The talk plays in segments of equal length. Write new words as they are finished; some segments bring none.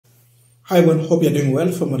Hi everyone, hope you're doing well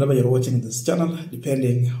from wherever you're watching this channel,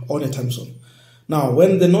 depending on your time zone. Now,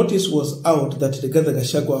 when the notice was out that Rigathi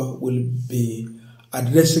Gachagwa will be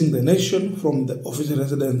addressing the nation from the official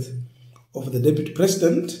residence of the Deputy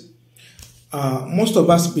President, most of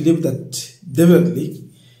us believe that definitely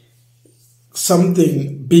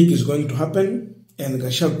something big is going to happen and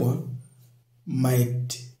Gachagwa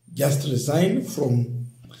might just resign from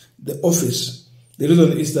the office. The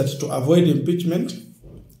reason is that to avoid impeachment,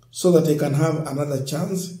 so that he can have another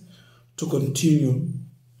chance to continue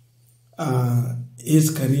his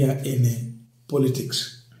career in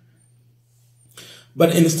politics.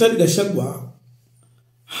 But instead, Gachagwa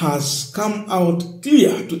has come out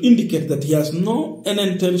clear to indicate that he has no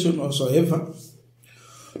intention whatsoever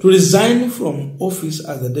to resign from office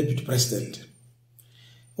as the Deputy President.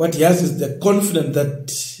 What he has is the confidence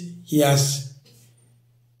that he has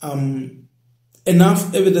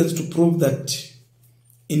enough evidence to prove that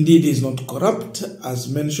indeed, he is not corrupt, as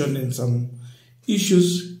mentioned in some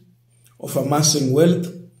issues of amassing wealth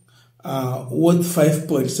worth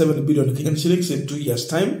 5.7 billion Kenyan shillings in 2 years'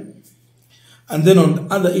 time. And then on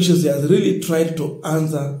other issues, he has really tried to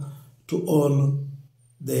answer to all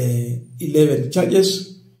the 11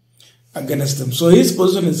 charges against him. So his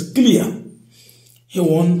position is clear. He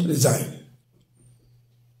won't resign.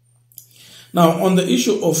 Now, on the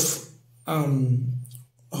issue of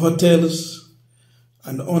hotels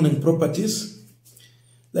and owning properties,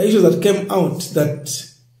 the issue that came out that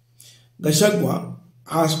Gachagwa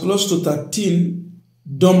has close to 13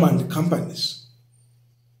 dormant companies,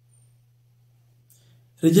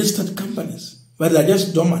 registered companies, but they're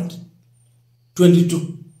just dormant,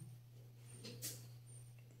 22.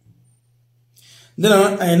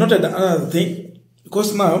 Then I noted another thing,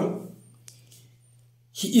 because now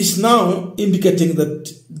he is now indicating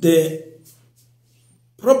that the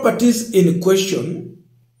properties in question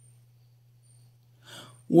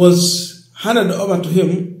was handed over to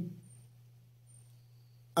him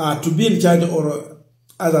to be in charge or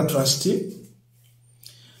as a trustee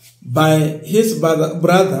by his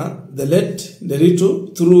brother, the late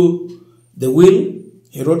Ruto, through the will.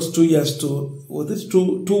 He wrote 2 years to, was it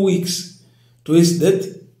 2 weeks to his death.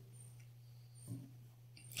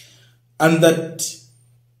 And that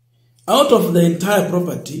out of the entire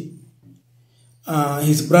property,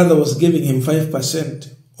 his brother was giving him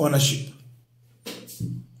 5% ownership.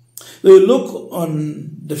 When you look on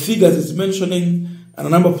the figures it's mentioning and a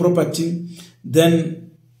number of property,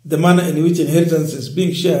 then the manner in which inheritance is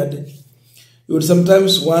being shared, you would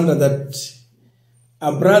sometimes wonder that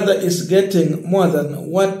a brother is getting more than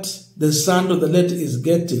what the son of the late is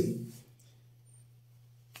getting.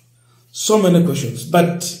 So many questions.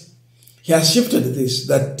 But he has shifted this,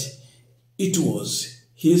 that it was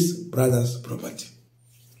his brother's property.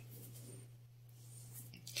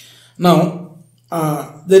 Now,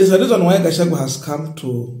 there is a reason why Gachagwa has come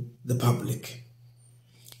to the public,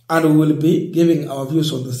 and we will be giving our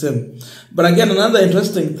views on the same. But again, another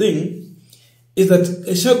interesting thing is that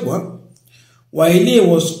Gachagwa, while he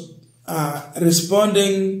was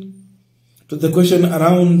responding to the question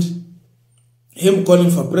around him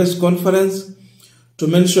calling for press conference to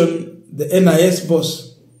mention the NIS boss,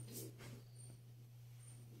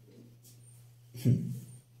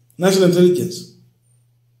 National Intelligence,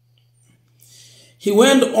 he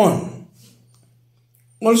went on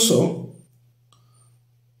also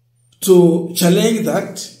to challenge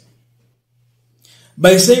that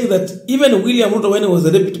by saying that even William Ruto, when he was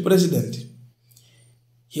the Deputy President,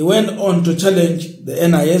 he went on to challenge the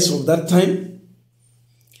NIS of that time,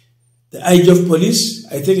 the IG of police.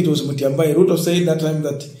 I think it was Mutiambai. Ruto said that time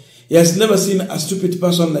that he has never seen a stupid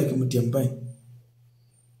person like Mutiambai.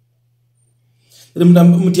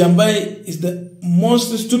 Mutiambai is the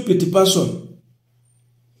most stupid person.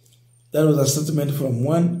 That was a statement from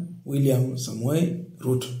one William Samuel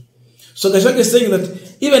Ruto. So Gachagwa is saying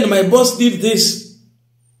that even my boss did this.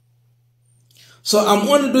 So I'm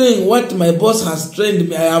only doing what my boss has trained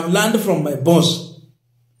me. I have learned from my boss.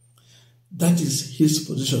 That is his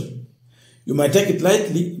position. You might take it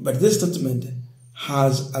lightly, but this statement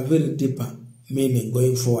has a very deeper meaning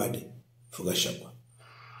going forward for Gachagwa.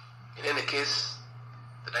 In any case,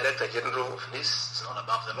 the Director General of Police is not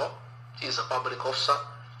above the law. He is a public officer.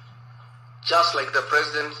 Just like the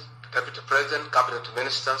President, the Deputy President, Cabinet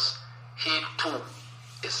Ministers, he too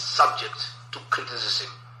is subject to criticism,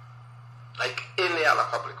 like any other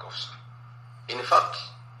public officer. In fact,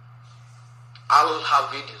 I'll have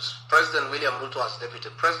videos. President William Ruto, as Deputy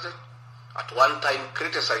President, at one time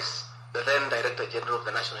criticized the then Director General of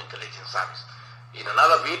the National Intelligence Service. In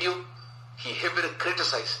another video, he heavily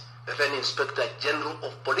criticized the then Inspector General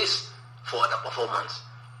of Police for the performance.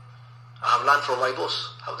 I have learned from my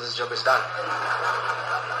boss how this job is done.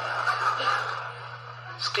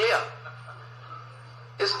 It's clear.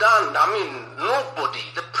 It's done. I mean, nobody,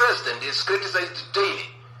 the president is criticized daily.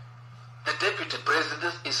 The deputy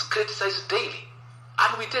president is criticized daily.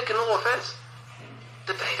 And we take no offense.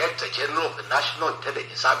 The Director General of the National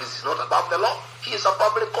Intelligence Service is not above the law. He is a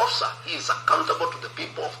public officer. He is accountable to the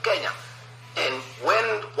people of Kenya. And when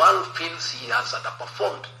one feels he has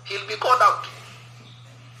underperformed, he'll be called out.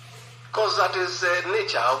 Because that is the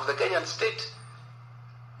nature of the Kenyan state.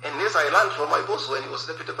 And this I learned from my boss when he was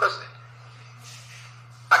deputy president.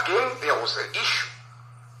 Again, there was an issue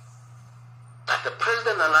that the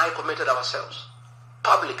president and I committed ourselves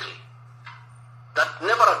publicly that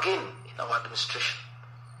never again in our administration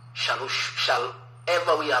shall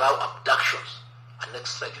ever we allow abductions and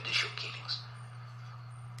extrajudicial killings.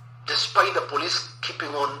 Despite the police keeping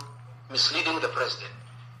on misleading the president.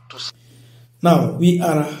 Now, we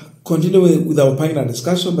are continuing with our panel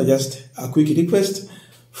discussion, but just a quick request.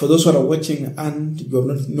 For those who are watching and you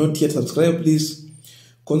have not yet subscribed, please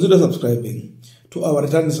consider subscribing. To our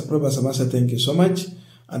returning subscribers, I must say thank you so much.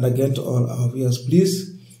 And again, to all our viewers,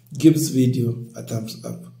 please give this video a thumbs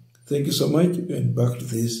up. Thank you so much, and back to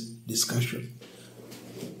this discussion.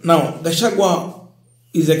 Now, Gachagwa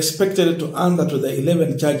is expected to answer to the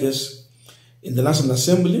 11 charges in the National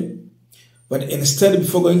Assembly, but instead,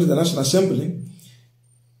 before going to the National Assembly,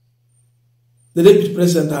 the Deputy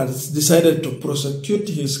President has decided to prosecute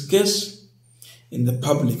his case in the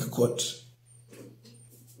public court.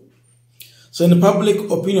 So in the public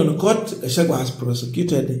opinion court, Gachagwa has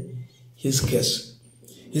prosecuted his case.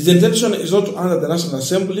 His intention is not to answer the National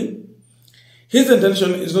Assembly. His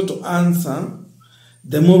intention is not to answer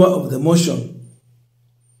the mover of the motion.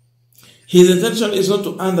 His intention is not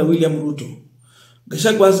to answer William Ruto.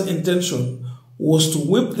 Gachagwa's intention was to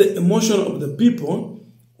whip the emotion of the people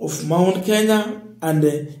of Mount Kenya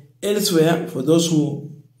and elsewhere for those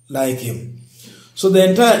who like him. So the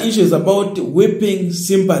entire issue is about whipping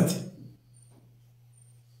sympathy.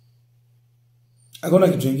 Hakuna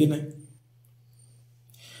kitu kingine.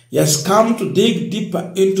 He has come to dig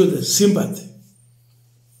deeper into the sympathy.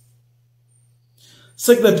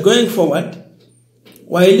 So that going forward,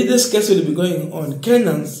 while this case will be going on,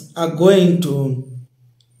 Kenyans are going to,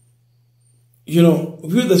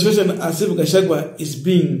 view the situation as if Gachagwa is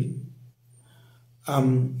being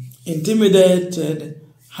intimidated,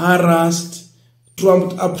 harassed,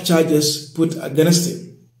 trumped up charges put against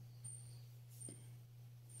him.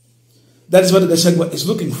 That's what Gachagwa is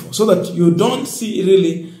looking for, so that you don't see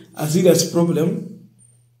really a serious problem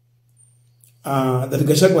that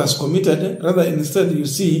Gachagwa has committed. Rather, instead, you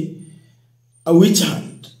see a witch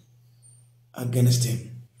hunt against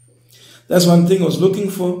him. That's one thing I was looking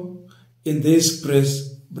for in this press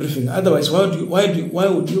briefing. Otherwise, why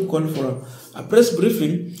would you call for a press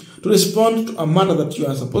briefing to respond to a matter that you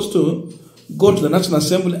are supposed to go to the National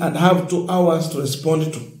Assembly and have 2 hours to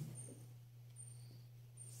respond to?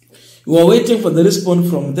 You are waiting for the response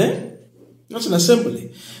from the National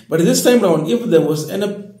Assembly. But this time around, if there was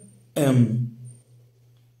any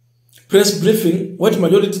press briefing, what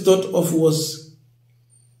majority thought of was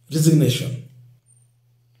resignation.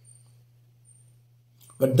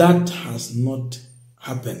 But that has not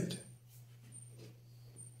happened.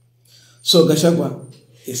 So Gachagwa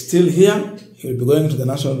is still here. He will be going to the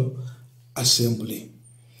National Assembly.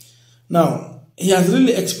 Now, he has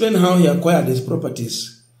really explained how he acquired his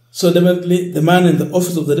properties. So definitely the man in the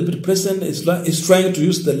office of the Deputy President is trying to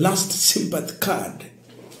use the last sympathy card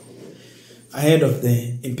ahead of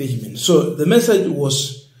the impeachment. So the message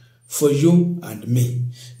was for you and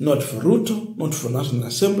me, not for Ruto, not for National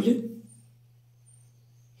Assembly.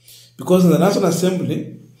 Because in the National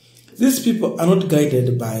Assembly, these people are not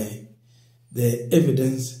guided by the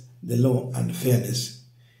evidence, the law, and fairness.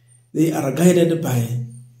 They are guided by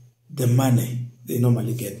the money they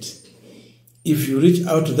normally get. If you reach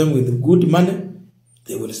out to them with good money,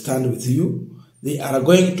 they will stand with you. They are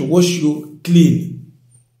going to wash you clean.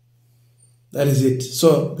 That is it.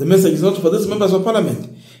 So the message is not for these members of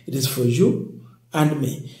parliament. It is for you and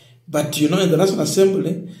me. But in the National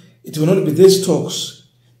Assembly, it will not be these talks.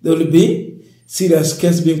 There will be serious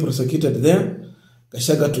case being prosecuted there.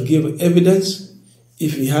 Gachagwa to give evidence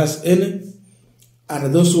if he has any.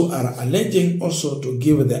 And those who are alleging also to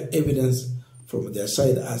give their evidence from their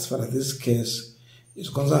side as far as this case is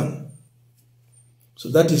concerned. So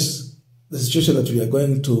that is the situation that we are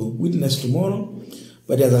going to witness tomorrow,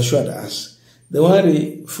 but he has assured us. The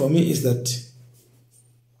worry for me is that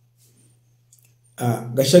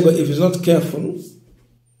Gachagwa, if he's not careful,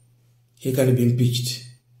 he can be impeached.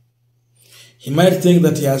 He might think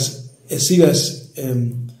that he has a serious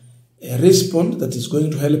a response that is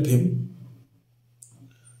going to help him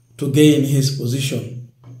to gain his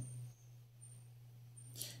position.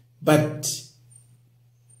 But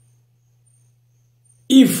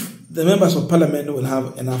if the members of parliament will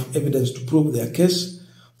have enough evidence to prove their case,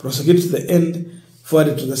 prosecute to the end, forward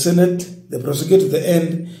it to the Senate, they prosecute to the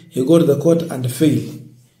end, he go to the court and fail,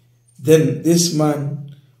 then this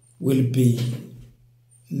man will be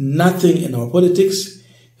nothing in our politics.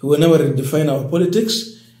 He will never redefine our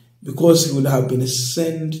politics because he will have been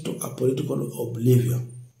sent to a political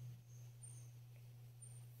oblivion.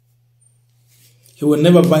 He will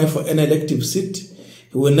never vie for any elective seat.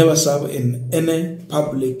 He will never serve in any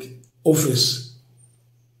public office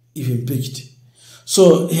if impeached.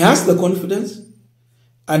 So he has the confidence,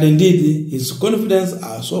 and indeed his confidence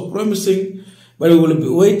are so promising, but we will be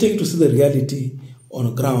waiting to see the reality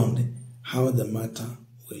on ground, how the matter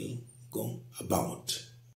will go about.